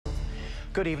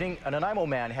Good evening. A Nanaimo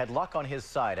man had luck on his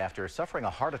side after suffering a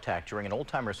heart attack during an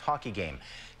old-timers hockey game.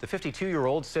 The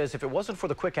 52-year-old says if it wasn't for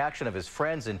the quick action of his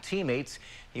friends and teammates,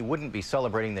 he wouldn't be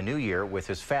celebrating the new year with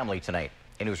his family tonight.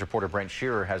 News reporter Brent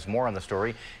Shearer has more on the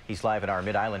story. He's live in our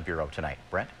Mid-Island Bureau tonight.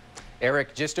 Brent?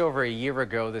 Eric, just over a year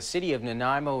ago, the city of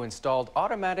Nanaimo installed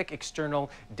automatic external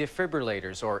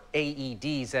defibrillators, or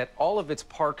AEDs, at all of its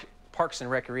parks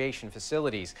and recreation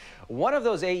facilities. One of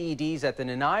those AEDs at the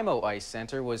Nanaimo Ice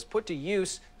Center was put to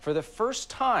use for the first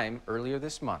time earlier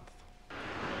this month.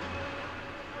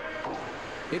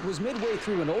 It was midway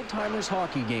through an old-timers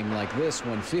hockey game like this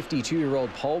when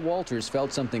 52-year-old Paul Walters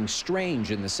felt something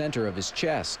strange in the center of his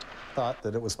chest. Thought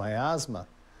that it was my asthma,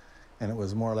 and it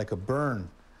was more like a burn.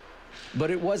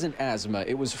 But it wasn't asthma.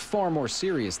 It was far more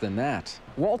serious than that.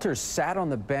 Walters sat on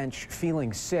the bench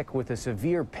feeling sick with a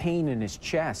severe pain in his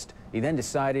chest. He then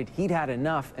decided he'd had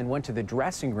enough and went to the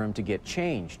dressing room to get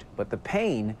changed. But the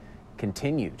pain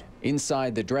continued.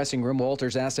 Inside the dressing room,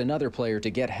 Walters asked another player to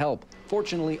get help.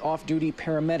 Fortunately, off-duty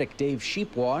paramedic Dave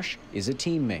Sheepwash is a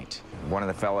teammate. One of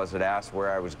the fellows had asked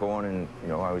where I was going,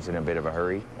 and I was in a bit of a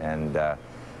hurry, and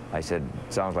I said,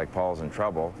 sounds like Paul's in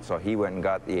trouble. So he went and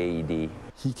got the AED.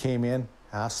 He came in,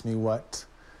 asked me what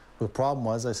the problem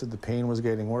was. I said the pain was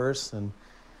getting worse, and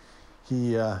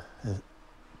he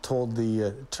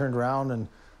turned around and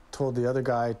told the other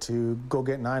guy to go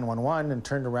get 911, and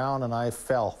turned around, and I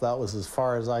fell. That was as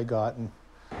far as I got.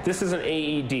 This is an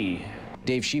AED.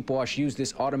 Dave Sheepwash used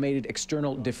this automated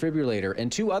external defibrillator,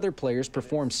 and two other players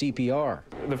performed CPR.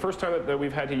 The first time that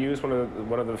we've had to use one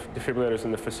of the defibrillators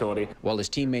in the facility. While his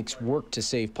teammates worked to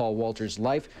save Paul Walters'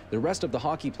 life, the rest of the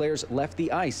hockey players left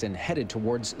the ice and headed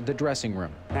towards the dressing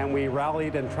room. And we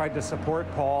rallied and tried to support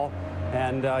Paul,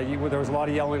 and there was a lot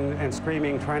of yelling and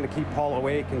screaming, trying to keep Paul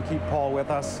awake and keep Paul with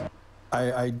us.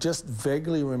 I just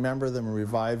vaguely remember them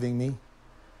reviving me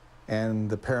and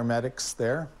the paramedics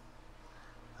there.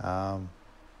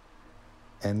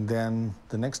 And then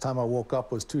the next time I woke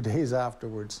up was 2 days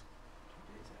afterwards.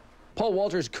 Paul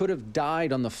Walters could have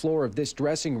died on the floor of this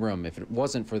dressing room if it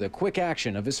wasn't for the quick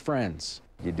action of his friends.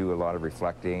 You do a lot of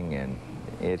reflecting, and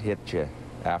it hit you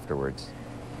afterwards,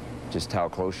 just how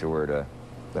close you were to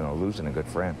losing a good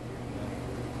friend.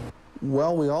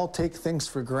 Well, we all take things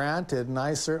for granted, and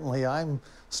I'm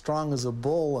strong as a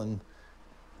bull, and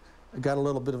I got a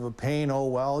little bit of a pain. Oh,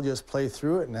 well, just play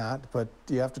through it and that, but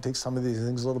you have to take some of these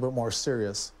things a little bit more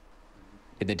serious.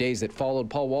 In the days that followed,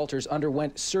 Paul Walters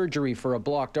underwent surgery for a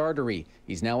blocked artery.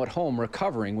 He's now at home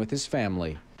recovering with his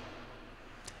family.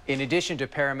 In addition to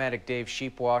paramedic Dave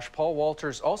Sheepwash, Paul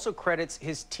Walters also credits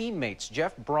his teammates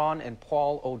Jeff Braun and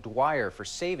Paul O'Dwyer for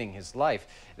saving his life.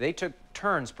 They took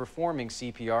turns performing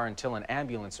CPR until an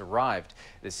ambulance arrived.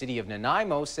 The city of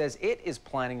Nanaimo says it is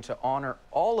planning to honor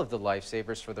all of the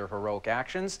lifesavers for their heroic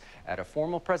actions at a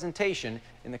formal presentation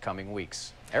in the coming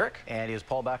weeks. Eric? And is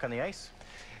Paul back on the ice?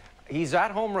 He's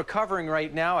at home recovering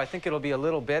right now. I think it'll be a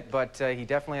little bit, but he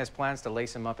definitely has plans to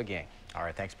lace him up again. All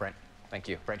right, thanks, Brent. Thank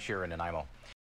you. Brent Shearer in Nanaimo.